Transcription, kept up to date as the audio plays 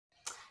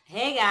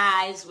Hey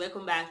guys,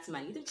 welcome back to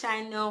my YouTube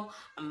channel,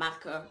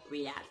 Amaka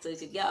React. So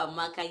it's your girl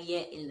Amaka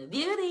here in the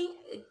building.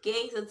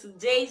 Okay, so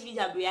today's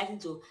video I'll be reacting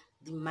to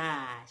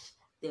Dimash.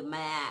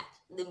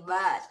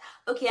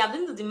 Okay, I've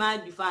been to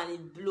Dimash before and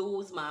it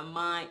blows my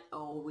mind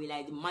away.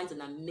 Like, Dimash is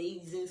an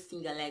amazing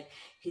singer. Like,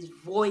 his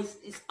voice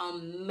is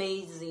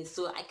amazing.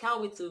 So I can't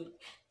wait to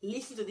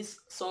listen to this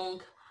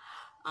song.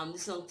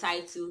 This song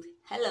titled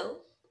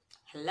Hello.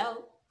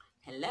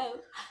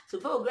 So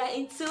before we get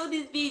into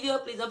this video,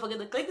 please don't forget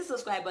to click the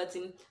subscribe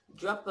button,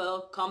 drop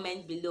a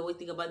comment below what you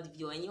think about the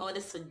video, any other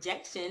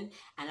suggestion,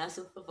 and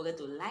also don't forget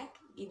to like,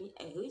 give me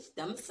a huge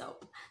thumbs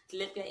up. So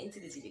let's get into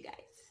this video, guys.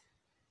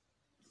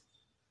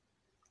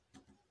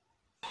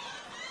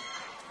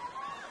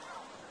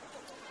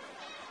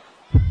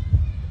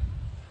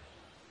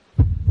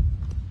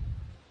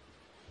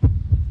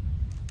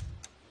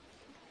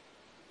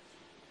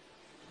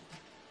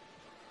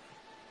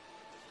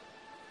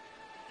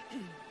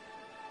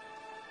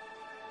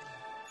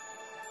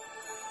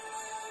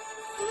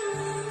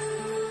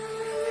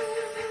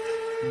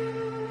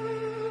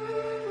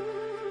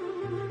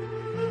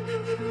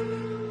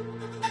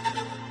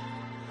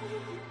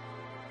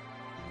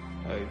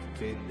 I've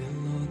been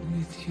alone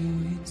with you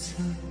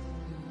inside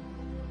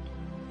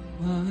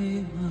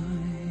my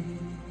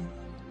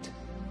mind,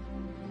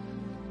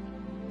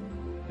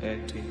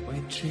 and in my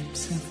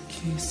dreams I've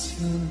kissed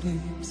your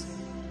lips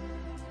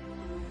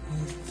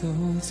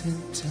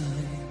 1,000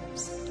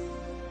 times.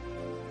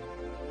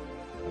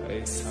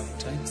 I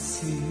sometimes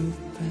see you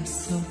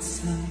pass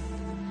outside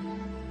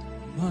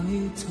my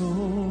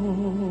door.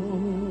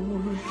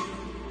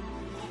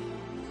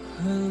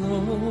 Hello,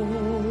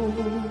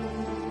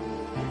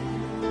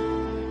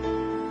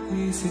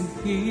 is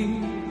it me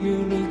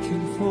you're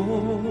looking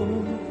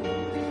for?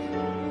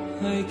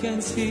 I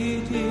can see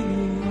it in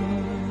your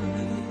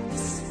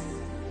eyes,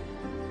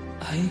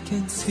 I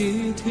can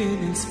see it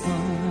in your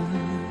smile.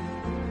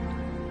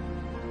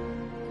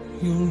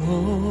 You're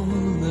all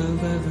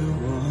I've ever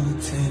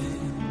wanted,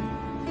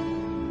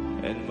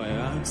 and my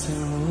arms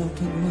are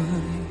open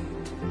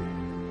wide,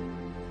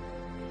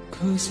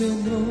 'cause you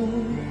know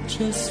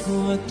just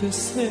what to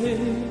say,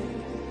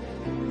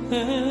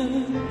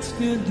 and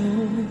you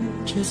know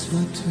just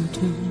what to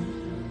do,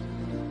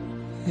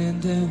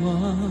 and I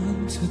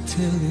want to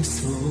tell you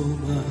so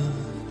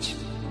much.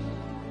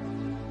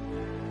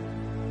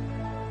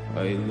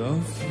 I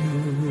love you.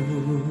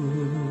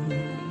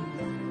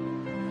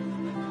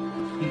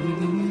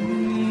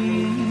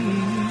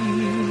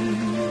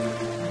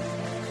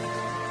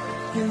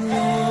 I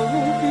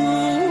love you.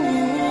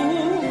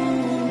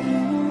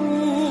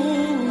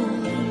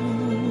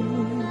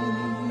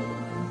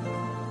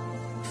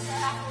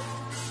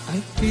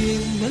 I've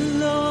been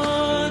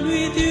alone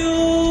with you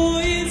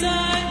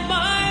inside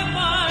my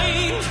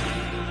mind,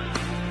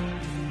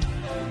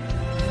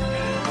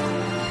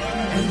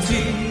 and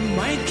in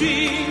my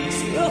dreams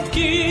I've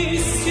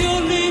kissed your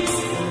lips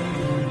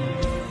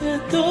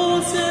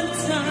 1,000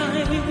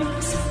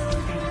 times.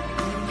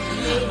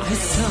 I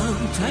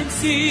sometimes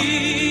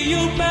see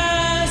you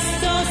pass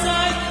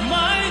outside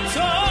my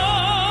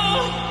door.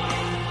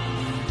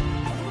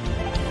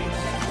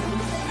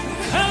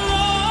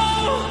 Hello,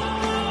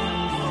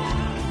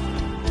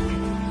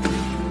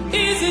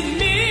 is it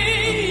me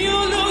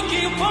you're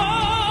looking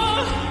for?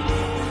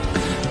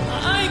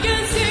 I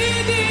can see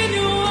it in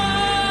your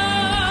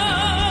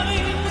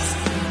eyes,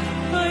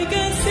 I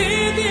can see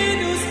it in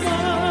your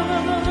smile.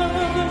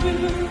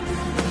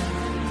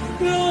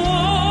 You're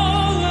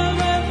all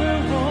I've ever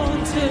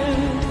wanted,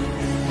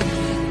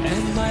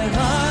 and my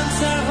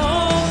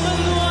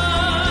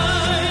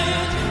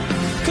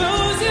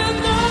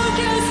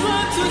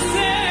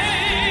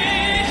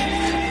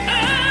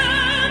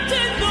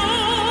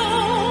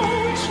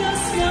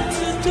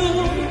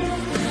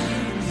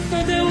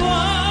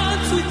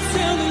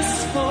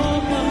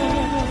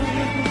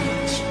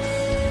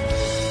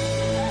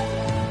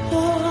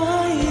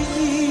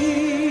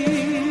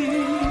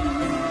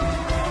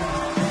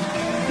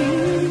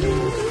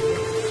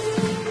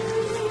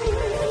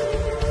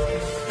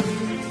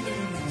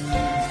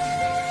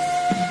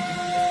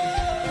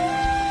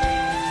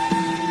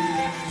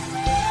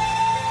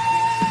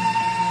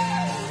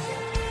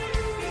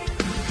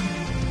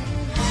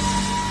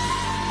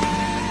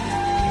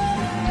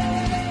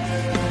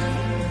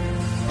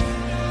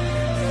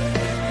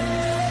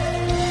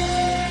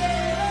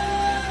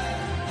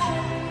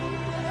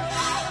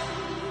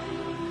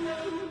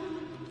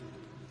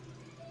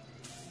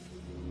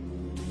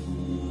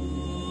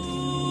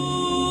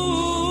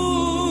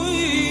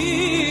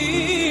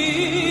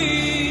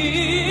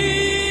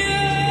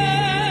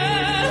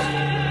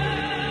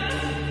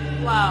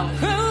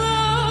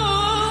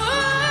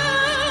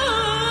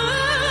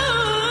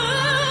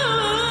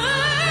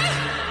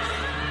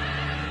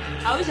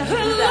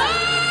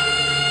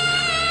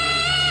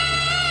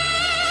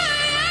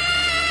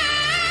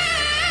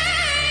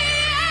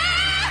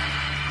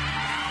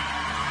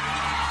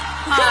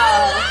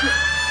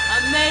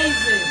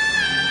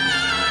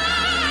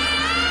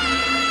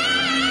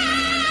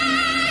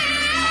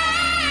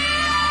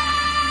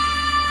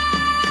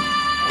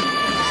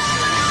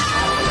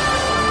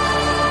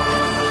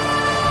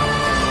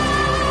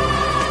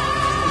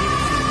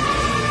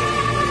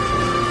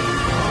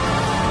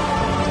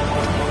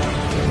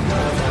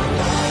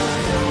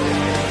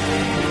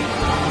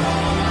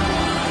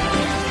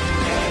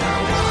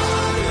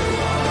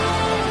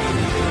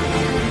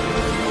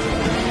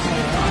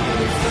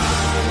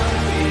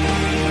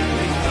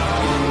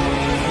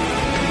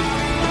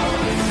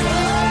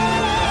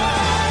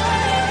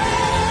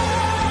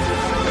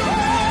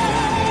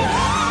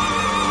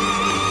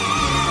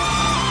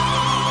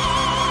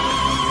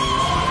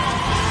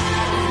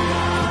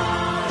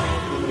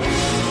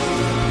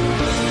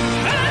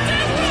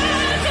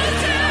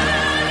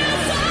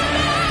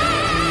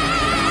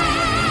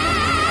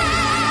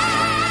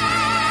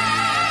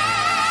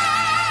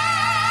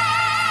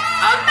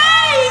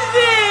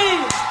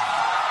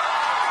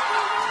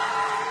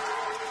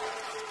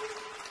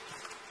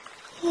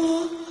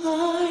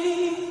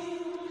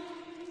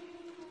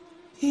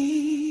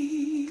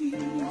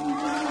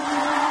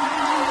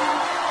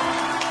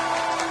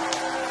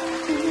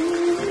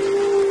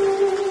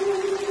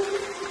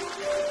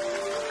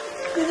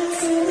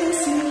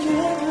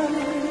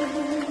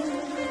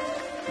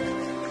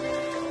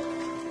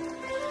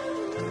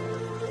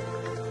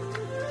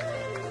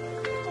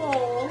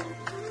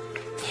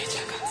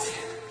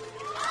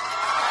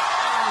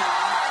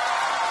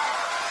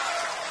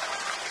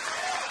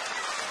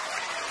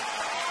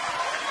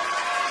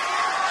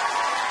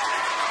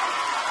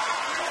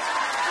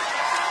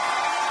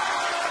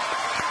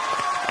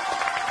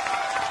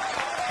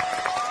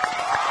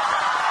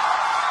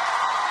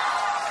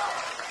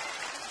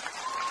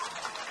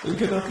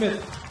үлкен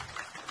рахмет.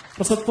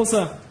 Рұқсат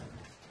болса,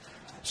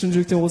 шын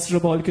жүректен осы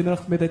жобаға үлкен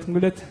рахмет айтқым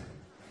келеді.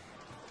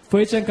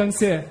 非常感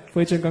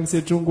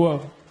谢中国。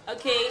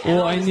 Okay, I don't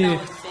我爱你 understand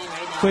what you're saying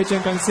right now. 非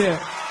常感谢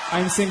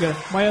I'm singer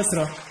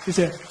Maestro， 谢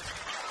谢。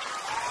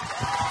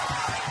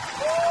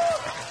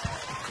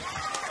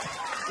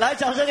来，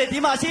掌声给迪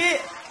玛希。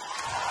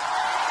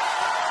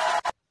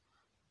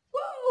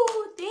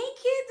 Woo!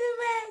 Thank you,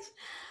 Dimash,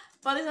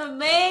 for this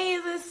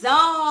amazing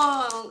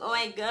song. Oh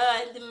my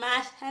God,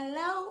 Dimash,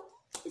 hello.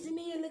 Is it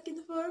me you're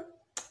looking for?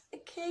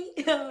 Okay.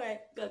 Oh my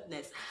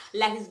goodness.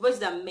 Like, his voice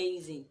is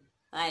amazing.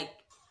 Like,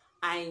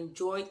 I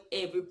enjoyed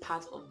every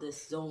part of the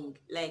song.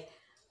 Like,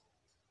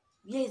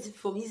 where is it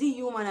from? Is he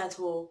human at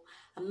all?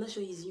 I'm not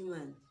sure he's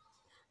human.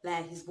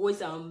 Like, his voice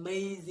is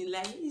amazing.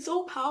 Like, he's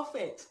so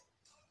perfect.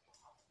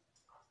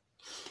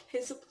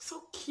 He's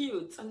so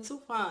cute and so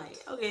fine.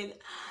 Okay,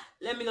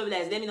 let me know,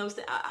 guys. Let me know.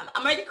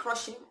 I'm already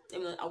crushing.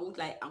 I won't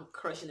like I'm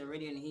crushing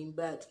already on him,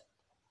 but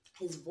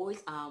his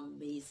voice are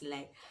amazing.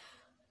 Like,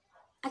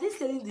 I just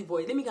selling the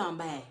voice. Let me go and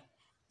buy.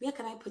 Where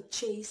can I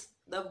purchase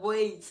the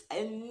voice?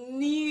 I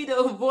need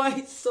a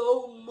voice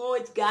so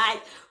much, guys.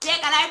 Where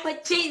can I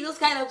purchase those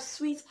kind of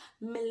sweet,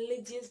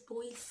 melodious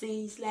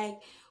voices? Like,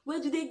 where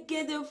do they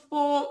get them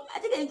from? I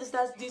think I need to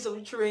start doing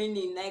some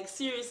training. Like,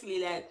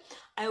 seriously, like,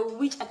 I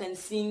wish I can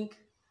sing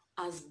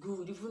as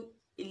good, even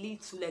a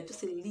little, like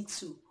just a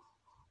little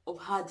of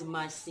how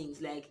Dimash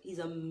sings. Like, he's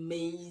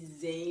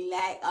amazing.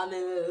 Like, I'm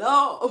in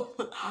love.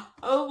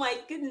 Oh my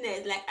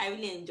goodness. Like, I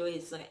really enjoy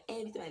his song.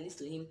 Every time I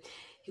listen to him,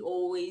 he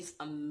always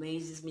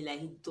amazes me. Like,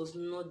 he does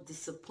not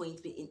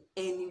disappoint me in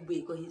any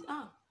way. Because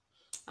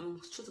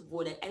I'm short of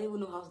word. Like, I don't even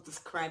know how to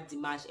describe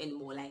Dimash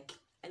anymore. Like,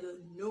 I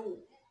don't know.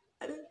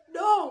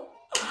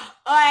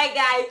 Alright,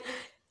 guys,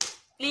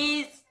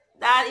 please,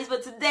 that is for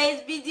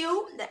today's video.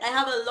 I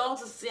have a lot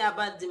to say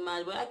about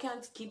Dimash, but I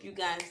can't keep you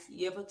guys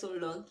here for too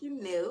long,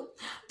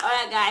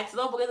 Alright, guys,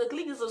 don't forget to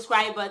click the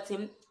subscribe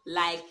button,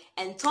 like,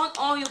 and turn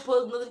on your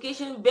post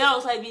notification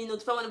bell so I be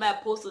notified whenever I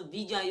post a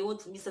video and you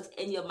won't miss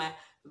any of my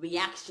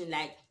reaction,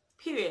 like,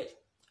 period.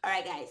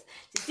 Alright, guys,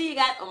 see you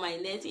guys on my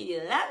next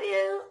video. Love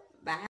you. Bye.